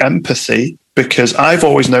create empathy because I've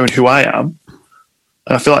always known who I am.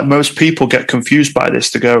 And I feel like most people get confused by this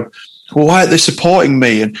to go, well, why are they supporting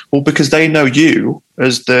me? And well, because they know you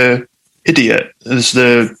as the idiot, as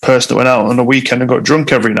the person that went out on a weekend and got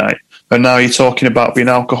drunk every night. And now you're talking about being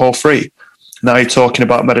alcohol free. Now you're talking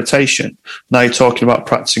about meditation. Now you're talking about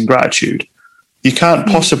practicing gratitude. You can't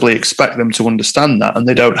possibly expect them to understand that, and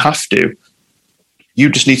they don't have to. You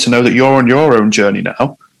just need to know that you're on your own journey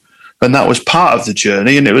now. And that was part of the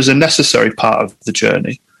journey, and it was a necessary part of the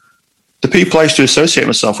journey. The people I used to associate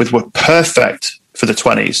myself with were perfect for the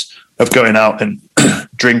 20s of going out and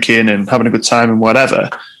drinking and having a good time and whatever.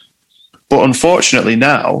 But unfortunately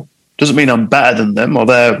now, doesn't mean I'm better than them or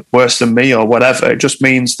they're worse than me or whatever. It just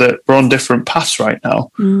means that we're on different paths right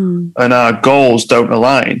now. And our goals don't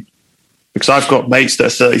align. Because I've got mates that are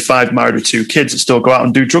 35, married with 2 kids, that still go out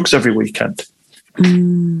and do drugs every weekend.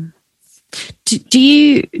 Did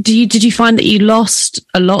you find that you lost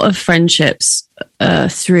a lot of friendships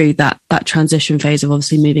through that transition phase of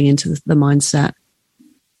obviously moving into the mindset?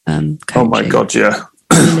 Coaching? Oh my God, yeah.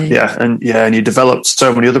 Really? And you developed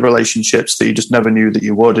so many other relationships that you just never knew that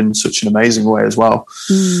you would, in such an amazing way as well.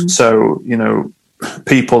 So,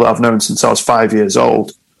 people that I've known since I was 5 years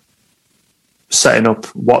old, setting up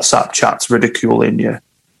WhatsApp chats, ridiculing you.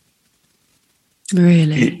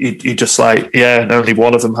 Really? You just and only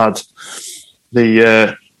one of them had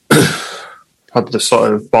the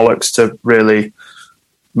sort of bollocks to really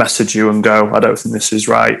message you and go, I don't think this is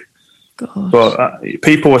right. Gosh. But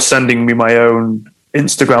people were sending me my own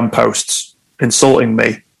Instagram posts insulting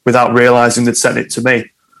me without realizing they'd sent it to me.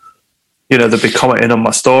 They'd be commenting on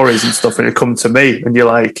my stories and stuff, and it'd come to me, and you're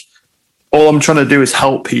like, all I'm trying to do is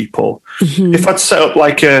help people. If I'd set up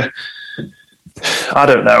a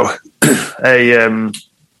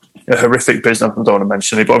horrific business, I don't want to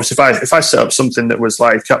mention it, but obviously if I set up something that was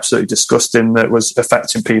absolutely disgusting, that was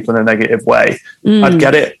affecting people in a negative way, I'd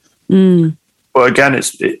get it. But again,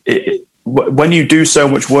 when you do so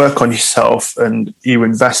much work on yourself and you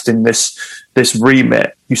invest in this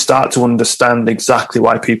remit, you start to understand exactly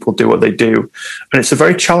why people do what they do. And it's a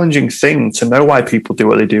very challenging thing to know why people do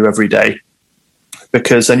what they do every day,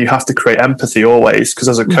 because then you have to create empathy always, because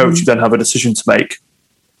as a coach, you then have a decision to make.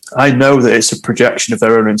 I know that it's a projection of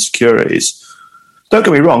their own insecurities. Don't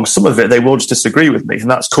get me wrong, some of it they will just disagree with me, and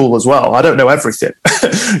that's cool as well. I don't know everything.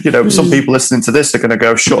 Some people listening to this are going to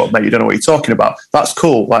go, shut up, mate, you don't know what you're talking about. That's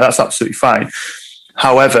cool. That's absolutely fine.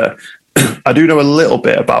 However, I do know a little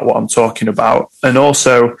bit about what I'm talking about. And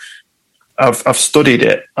also, I've studied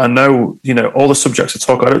it. I know, all the subjects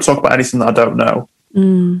I don't talk about anything that I don't know.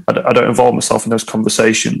 I don't involve myself in those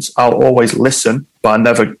conversations. I'll always listen, but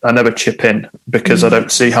I never chip in, because I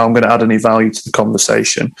don't see how I'm going to add any value to the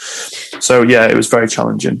conversation. So yeah, it was very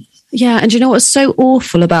challenging. Yeah, and you know what's so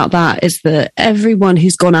awful about that is that everyone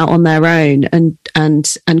who's gone out on their own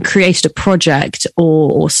and created a project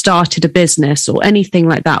or started a business or anything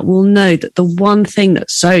like that will know that the one thing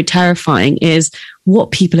that's so terrifying is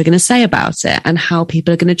what people are going to say about it and how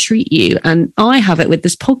people are going to treat you. And I have it with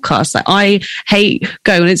this podcast. I hate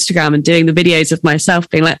going on Instagram and doing the videos of myself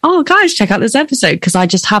being like, oh, guys, check out this episode. Because I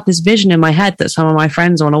just have this vision in my head that some of my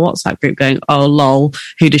friends are on a WhatsApp group going, oh, lol,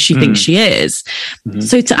 who does she think she is?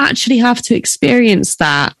 So to actually have to experience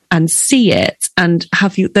that and see it and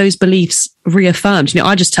have those beliefs reaffirmed.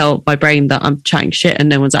 I just tell my brain that I'm chatting shit and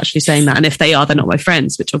no one's actually saying that. And if they are, they're not my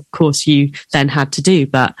friends, which of course you then had to do.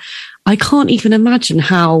 But I can't even imagine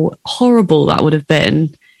how horrible that would have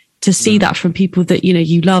been to see that from people that,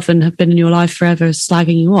 you love and have been in your life forever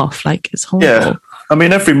slagging you off. It's horrible. Yeah. I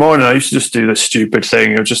mean, every morning I used to just do this stupid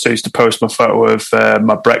thing. I used to post my photo of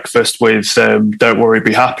my breakfast with Don't Worry,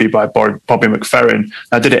 Be Happy by Bobby McFerrin.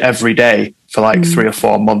 I did it every day for 3 or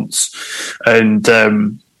 4 months. And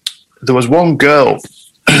there was one girl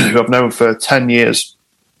who I've known for 10 years,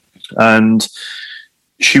 and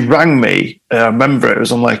she rang me. I remember it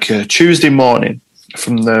was on a Tuesday morning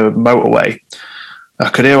from the motorway. I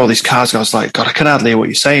could hear all these cars. And I was like, God, I can hardly hear what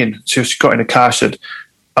you're saying. So she got in the car, said,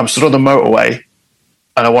 I'm stood on the motorway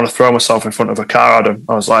and I want to throw myself in front of a car, Adam.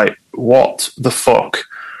 I was like, what the fuck?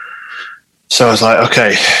 So I was like,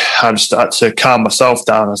 okay, I just had to calm myself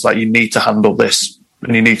down. I was like, you need to handle this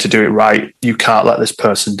and you need to do it right. You can't let this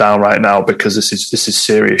person down right now, because this is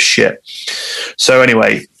serious shit. So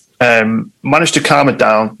anyway, managed to calm her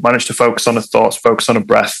down, managed to focus on her thoughts, focus on her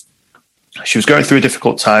breath. She was going through a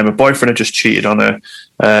difficult time. Her boyfriend had just cheated on her.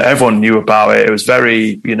 Everyone knew about it. It was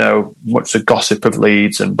very, much the gossip of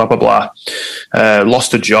Leeds and blah, blah, blah.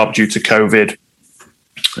 Lost her job due to COVID.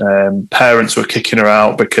 Parents were kicking her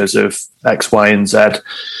out because of X, Y, and Z.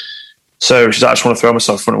 So she's like, I just want to throw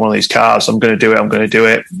myself in front of one of these cars. I'm going to do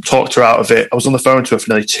it. Talked her out of it. I was on the phone to her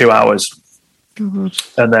for nearly 2 hours.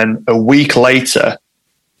 Mm-hmm. And then a week later,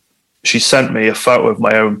 she sent me a photo of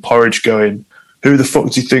my own porridge going, who the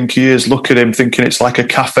fuck do you think he is? Look at him, thinking it's like a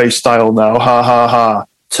cafe style now. Ha, ha, ha.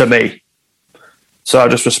 To me. So I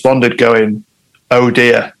just responded going, "Oh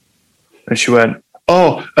dear." And she went,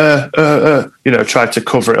 "Oh, tried to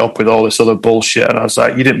cover it up with all this other bullshit." And I was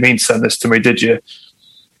like, "You didn't mean to send this to me, did you?"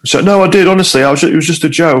 So no, I did, honestly. It was just a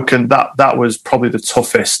joke. And that was probably the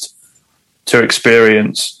toughest to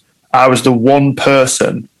experience. I was the one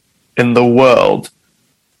person in the world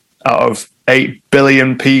out of 8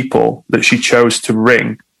 billion people that she chose to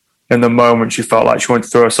ring in the moment she felt like she wanted to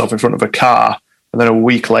throw herself in front of a car. And then a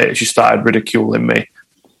week later, she started ridiculing me.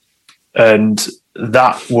 And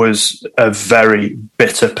that was a very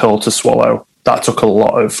bitter pill to swallow. That took a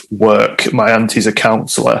lot of work. My auntie's a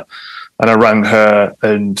counsellor, and I rang her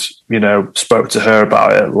and, spoke to her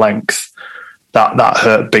about it at length. That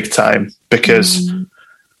hurt big time because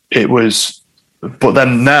it was, but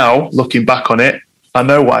then now looking back on it, I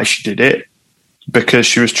know why she did it, because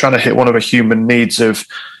she was trying to hit one of her human needs of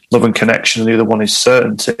love and connection, and the other one is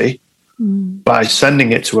certainty. By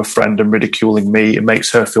sending it to a friend and ridiculing me, it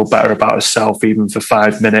makes her feel better about herself, even for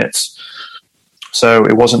 5 minutes. So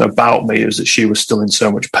it wasn't about me, it was that she was still in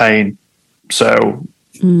so much pain. So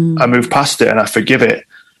I moved past it and I forgive it.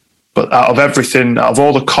 But out of everything, out of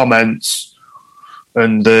all the comments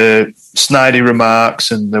and the snidey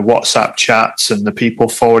remarks and the WhatsApp chats and the people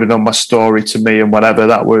forwarding on my story to me and whatever,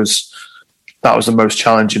 that was the most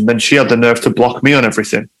challenging. Then she had the nerve to block me on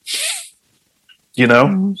everything.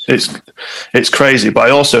 It's crazy. But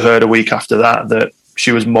I also heard a week after that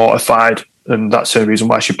she was mortified, and that's the reason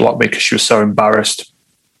why she blocked me, because she was so embarrassed.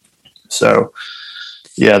 So,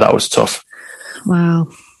 yeah, that was tough. Wow.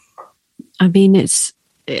 I mean,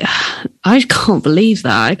 I can't believe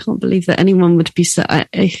that. I can't believe that anyone would be so,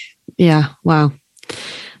 yeah, wow.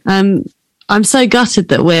 I'm so gutted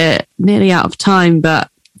that we're nearly out of time,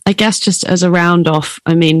 but I guess just as a round off,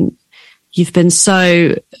 I mean, you've been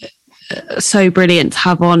so brilliant to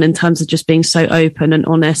have on in terms of just being so open and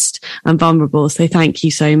honest and vulnerable. So thank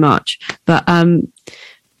you so much. But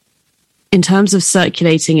in terms of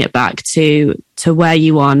circulating it back to where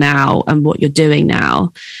you are now and what you're doing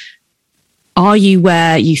now, are you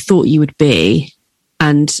where you thought you would be?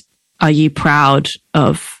 And are you proud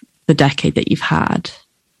of the decade that you've had?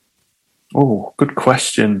 Oh, good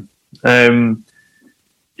question. Yeah.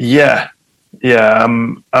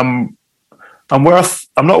 I'm where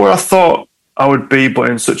I'm not where I thought I would be, but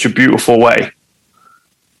in such a beautiful way.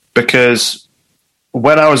 Because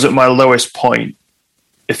when I was at my lowest point,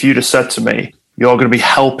 if you'd have said to me, "You're going to be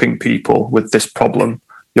helping people with this problem,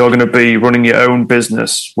 you're going to be running your own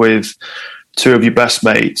business with 2 of your best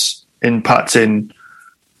mates, impacting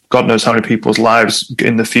God knows how many people's lives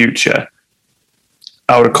in the future,"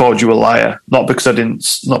 I would have called you a liar. Not because I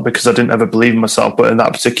didn't ever believe in myself, but in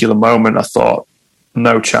that particular moment, I thought,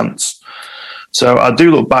 no chance. So I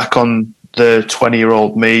do look back on the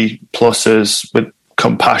 20-year-old me pluses with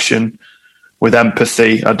compassion, with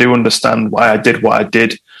empathy. I do understand why I did what I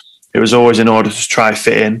did. It was always in order to try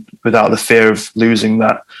fit in without the fear of losing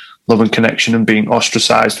that love and connection and being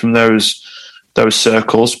ostracized from those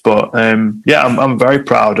circles. But I'm very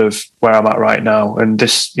proud of where I'm at right now. And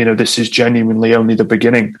this is genuinely only the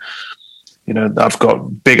beginning. I've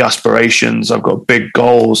got big aspirations. I've got big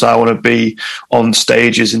goals. I want to be on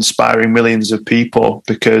stages inspiring millions of people,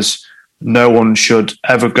 because no one should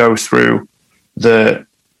ever go through the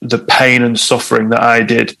pain and suffering that I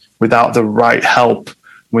did without the right help,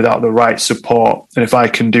 without the right support. And if I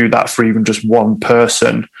can do that for even just one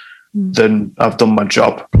person, then I've done my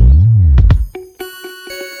job.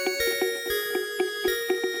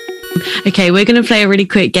 Okay, we're going to play a really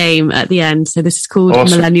quick game at the end. So this is called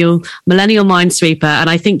Awesome. Millennial Minesweeper, and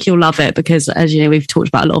I think you'll love it because, as you know, we've talked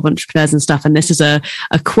about a lot of entrepreneurs and stuff, and this is a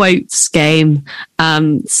quotes game.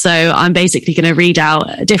 So I'm basically going to read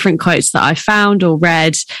out different quotes that I found or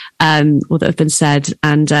read or that have been said,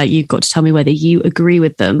 and you've got to tell me whether you agree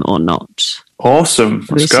with them or not. Awesome.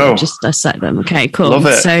 Let's go. Just dissect them. Okay, cool. Love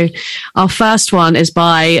it. So our first one is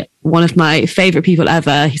by one of my favorite people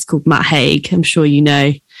ever. He's called Matt Haig. I'm sure you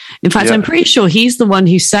know. In fact, I'm pretty sure he's the one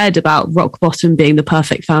who said about rock bottom being the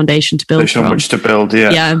perfect foundation to build from. Which to build,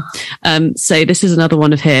 yeah. So this is another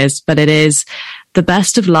one of his, but it is: the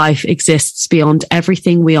best of life exists beyond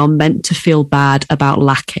everything we are meant to feel bad about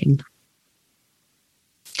lacking.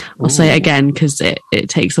 I'll say it again because it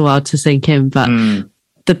takes a while to sink in, but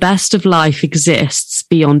the best of life exists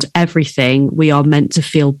beyond everything we are meant to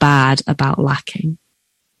feel bad about lacking.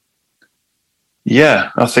 Yeah,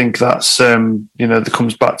 I think that's, that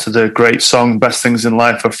comes back to the great song, Best Things in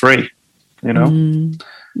Life Are Free.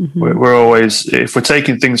 We're always, if we're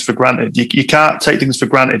taking things for granted, you can't take things for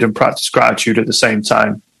granted and practice gratitude at the same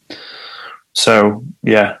time. So,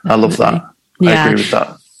 yeah, I love that. I agree with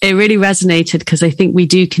that. it really resonated because I think we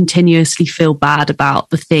do continuously feel bad about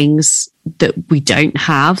the things that we don't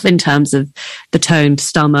have in terms of the toned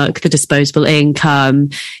stomach, the disposable income.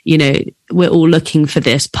 You know, we're all looking for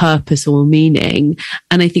this purpose or meaning.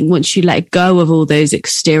 And I think once you let go of all those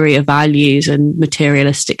exterior values and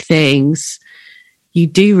materialistic things, you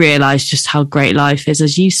do realize just how great life is.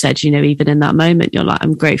 As you said, you know, even in that moment, you're like,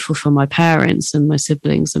 I'm grateful for my parents and my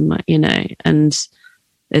siblings and my, you know, and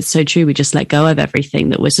it's so true. We just let go of everything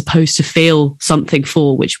that we're supposed to feel something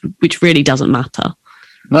for, which really doesn't matter.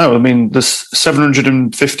 No, I mean, this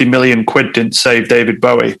 750 million quid didn't save David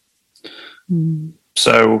Bowie.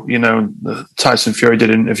 So, you know, Tyson Fury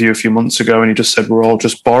did an interview a few months ago and he just said, we're all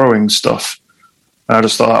just borrowing stuff. And I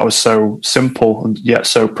just thought that was so simple and yet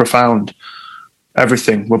so profound.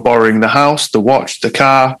 Everything. We're borrowing the house, the watch, the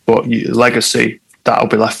car, but legacy, that'll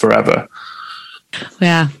be left forever.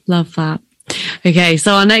 Yeah, love that. Okay,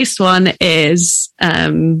 so our next one is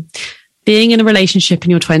being in a relationship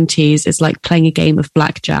in your 20s is like playing a game of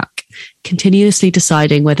blackjack, continuously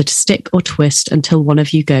deciding whether to stick or twist until one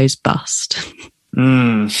of you goes bust.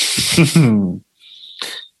 I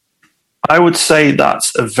would say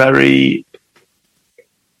that's a very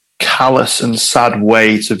callous and sad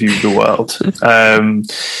way to view the world.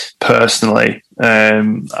 Personally,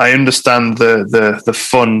 I understand the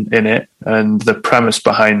fun in it and the premise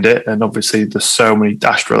behind it, and obviously there's so many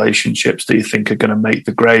dashed relationships that you think are going to make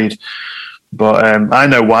the grade. But I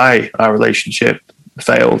know why our relationship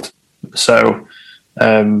failed. So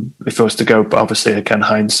if it was to go, but obviously again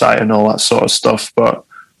hindsight and all that sort of stuff, but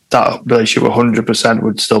that relationship 100%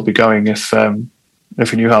 would still be going if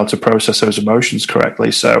you knew how to process those emotions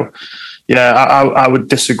correctly. So, yeah, I would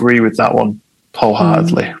disagree with that one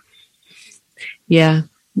wholeheartedly. Yeah,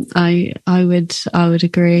 I would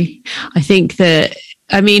agree. I think that,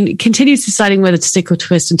 I mean, continues deciding whether to stick or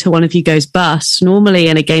twist until one of you goes bust. Normally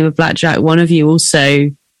in a game of blackjack, one of you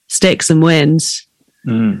also sticks and wins.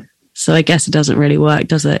 So I guess it doesn't really work,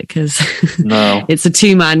 does it? Because no. It's a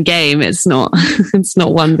two-man game. It's not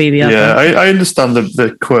one v the other. Yeah, I understand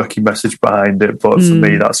the quirky message behind it, but for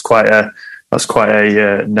me, that's quite a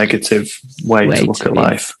negative way to look at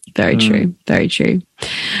life. Very true. Very true.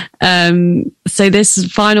 So this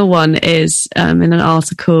final one is in an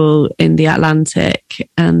article in The Atlantic,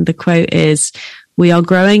 and the quote is, "We are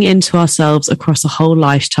growing into ourselves across a whole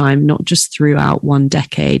lifetime, not just throughout one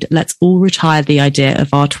decade. Let's all retire the idea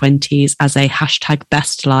of our 20s as a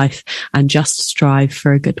 #best life and just strive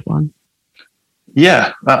for a good one."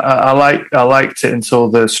 Yeah, I liked it until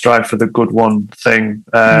the strive for the good one thing.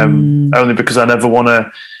 Only because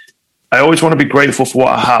I always want to be grateful for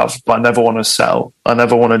what I have, but I never want to settle. I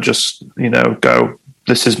never want to just, go,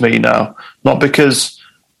 this is me now. Not because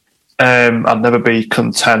I'll never be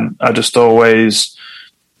content. I just always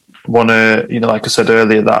want to, like I said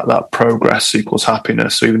earlier, that progress equals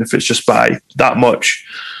happiness. So even if it's just by that much,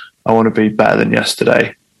 I want to be better than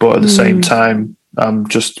yesterday. But at the same time, I'm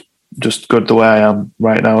just good the way I am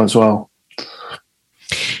right now as well.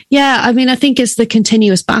 Yeah, I mean, I think it's the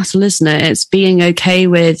continuous battle, isn't it? It's being okay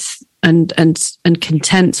with and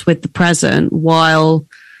content with the present while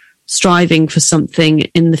striving for something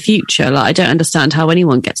in the future. Like, I don't understand how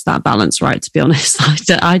anyone gets that balance right, to be honest.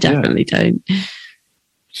 I definitely don't.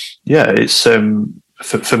 Yeah, it's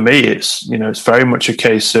for me, it's it's very much a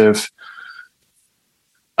case of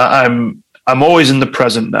I'm always in the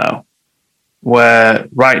present now, where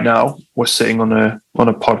right now we're sitting on a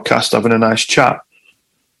podcast having a nice chat.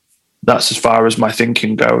 That's as far as my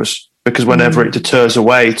thinking goes, because whenever it deters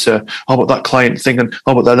away to but that client thing and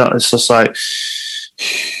but they're not, it's just like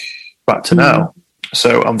back to now.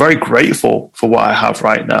 So I'm very grateful for what I have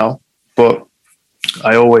right now, but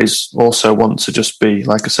I always also want to just be,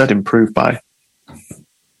 like I said, improved by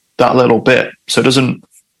that little bit. So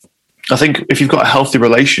I think if you've got a healthy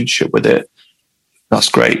relationship with it, that's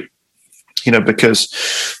great.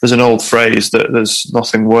 Because there's an old phrase that there's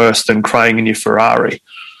nothing worse than crying in your Ferrari.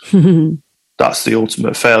 That's the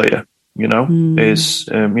ultimate failure, is,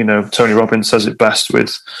 Tony Robbins says it best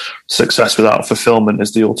with success without fulfillment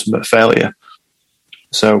is the ultimate failure.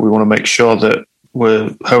 So we want to make sure that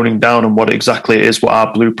we're honing down on what exactly it is, what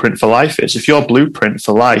our blueprint for life is. If your blueprint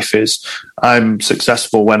for life is, I'm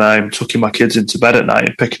successful when I'm tucking my kids into bed at night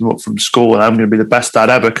and picking them up from school, and I'm going to be the best dad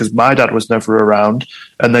ever because my dad was never around,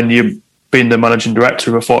 and then you being the managing director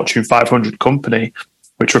of a Fortune 500 company,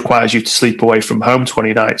 which requires you to sleep away from home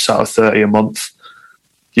 20 nights out of 30 a month,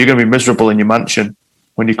 you're going to be miserable in your mansion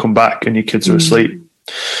when you come back and your kids are asleep.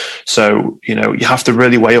 So, you have to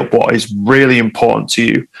really weigh up what is really important to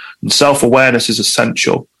you. And self-awareness is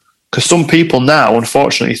essential, because some people now,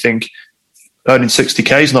 unfortunately, think earning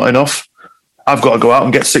 60K is not enough. I've got to go out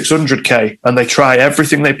and get 600k, and they try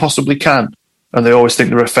everything they possibly can, and they always think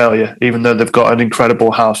they're a failure, even though they've got an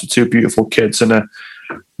incredible house with 2 beautiful kids and a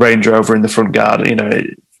Range Rover in the front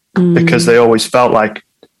garden, because they always felt like,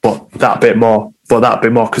 but that bit more,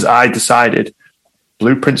 because I decided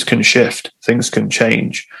blueprints can shift, things can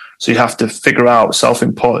change. So you have to figure out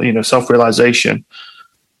self-realization.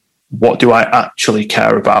 What do I actually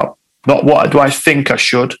care about? Not what do I think I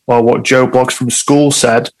should, or what Joe Bloggs from school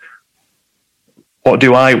said. What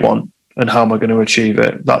do I want, and how am I going to achieve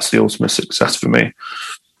it? That's the ultimate success for me.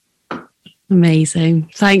 Amazing.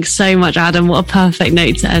 Thanks so much, Adam. What a perfect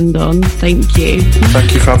note to end on. Thank you.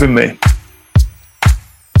 Thank you for having me.